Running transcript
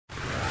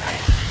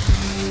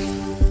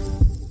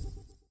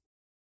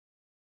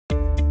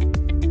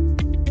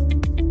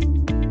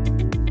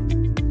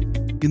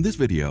In this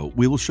video,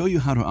 we will show you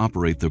how to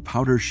operate the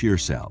powder shear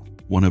cell,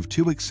 one of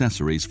two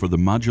accessories for the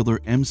modular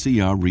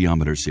MCR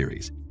rheometer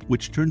series,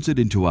 which turns it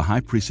into a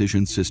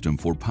high-precision system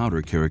for powder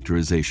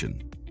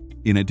characterization.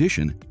 In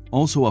addition,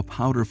 also a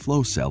powder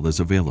flow cell is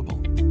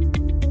available.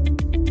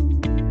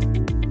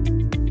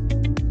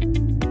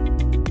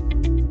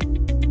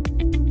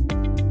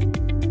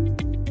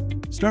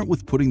 Start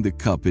with putting the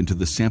cup into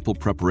the sample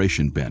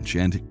preparation bench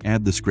and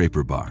add the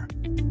scraper bar.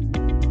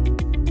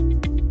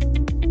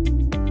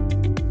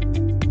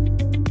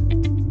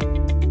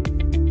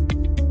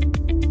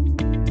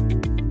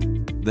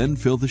 Then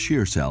fill the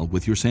shear cell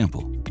with your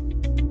sample.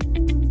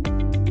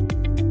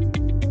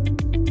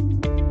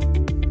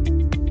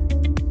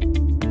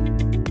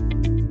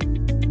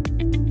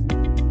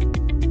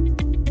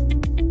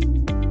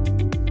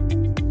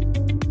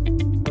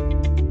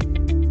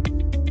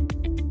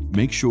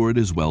 Make sure it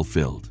is well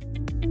filled.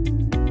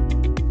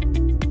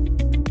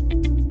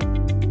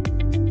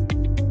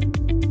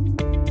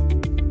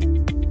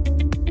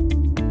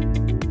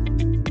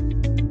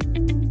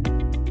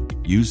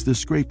 Use the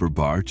scraper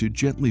bar to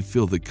gently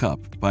fill the cup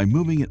by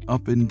moving it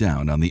up and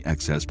down on the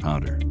excess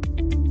powder.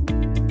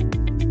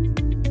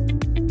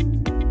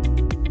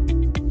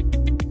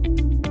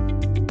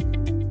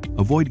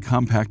 Avoid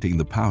compacting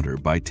the powder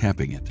by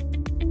tapping it.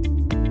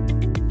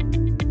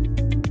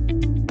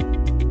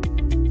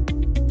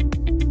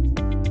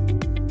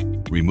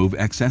 Remove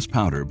excess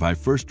powder by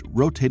first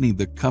rotating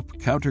the cup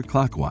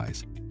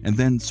counterclockwise and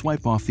then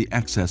swipe off the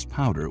excess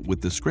powder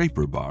with the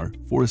scraper bar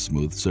for a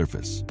smooth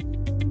surface.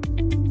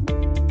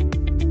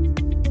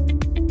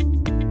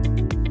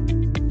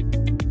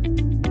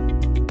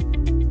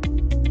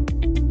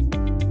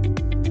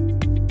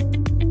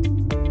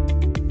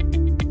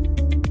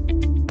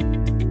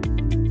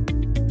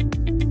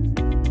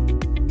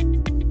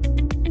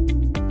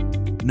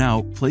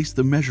 Now, place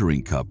the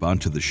measuring cup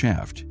onto the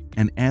shaft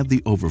and add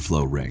the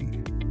overflow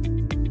ring.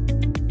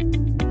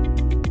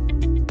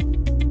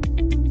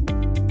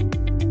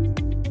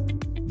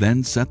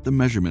 Then set the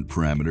measurement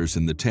parameters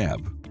in the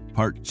tab,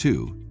 Part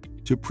 2,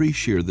 to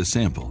pre-shear the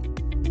sample.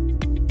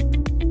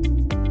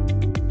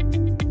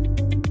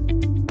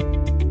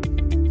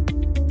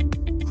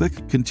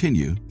 Click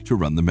Continue to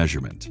run the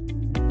measurement.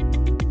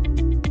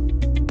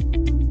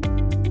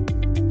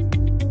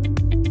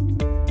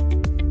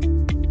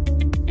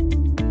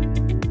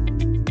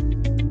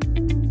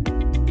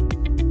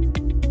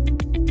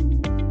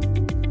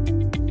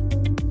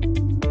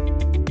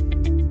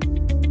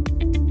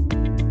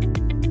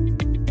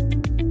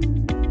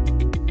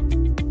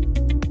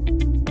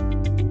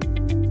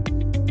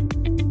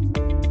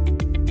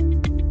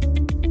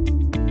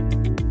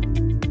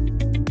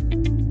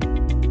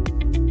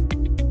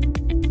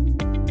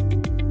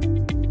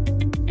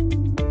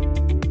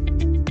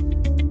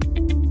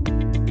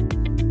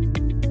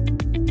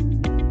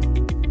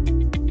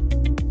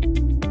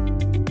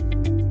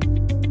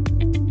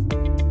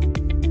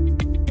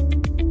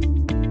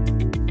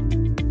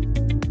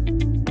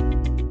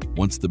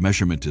 Once the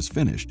measurement is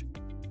finished,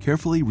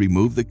 carefully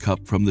remove the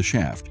cup from the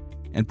shaft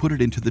and put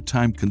it into the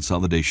time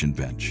consolidation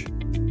bench.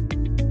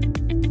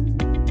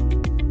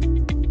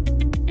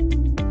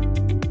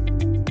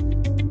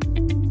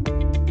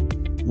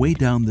 Weigh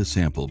down the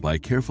sample by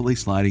carefully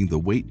sliding the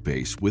weight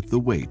base with the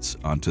weights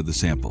onto the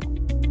sample.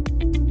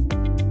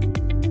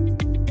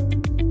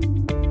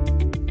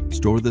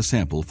 Store the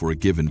sample for a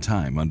given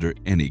time under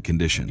any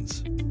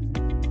conditions.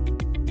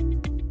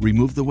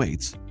 Remove the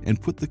weights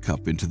and put the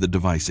cup into the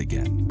device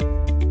again.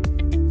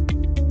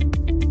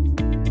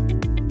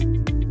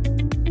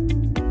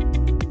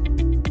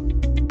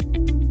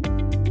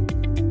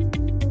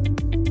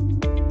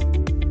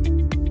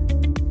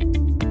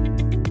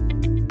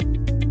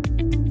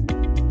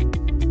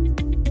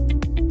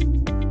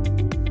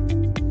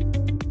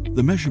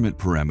 The measurement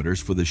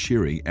parameters for the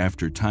shearing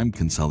after time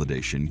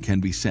consolidation can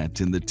be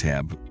set in the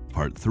tab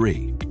Part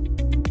 3.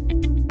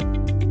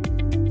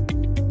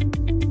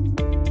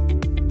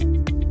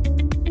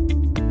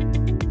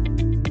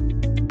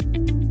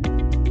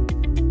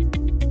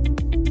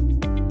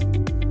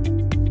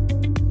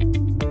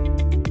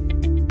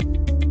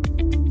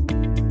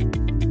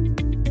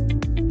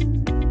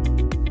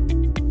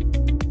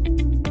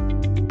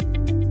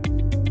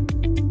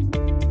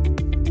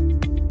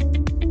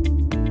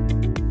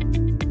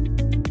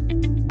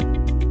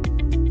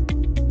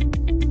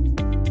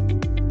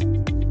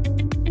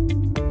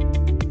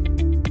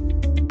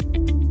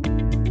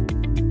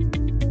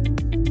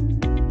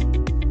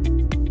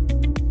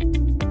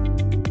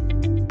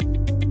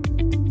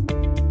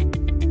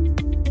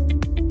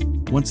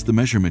 Once the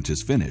measurement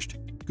is finished,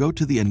 go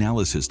to the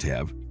Analysis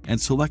tab and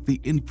select the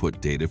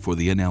input data for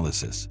the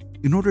analysis.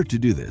 In order to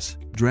do this,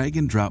 drag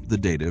and drop the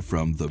data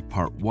from the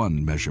Part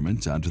 1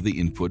 measurement onto the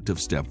input of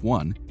Step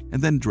 1,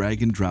 and then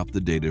drag and drop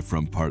the data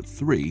from Part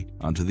 3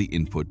 onto the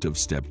input of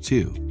Step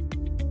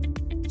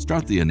 2.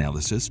 Start the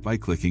analysis by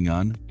clicking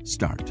on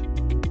Start.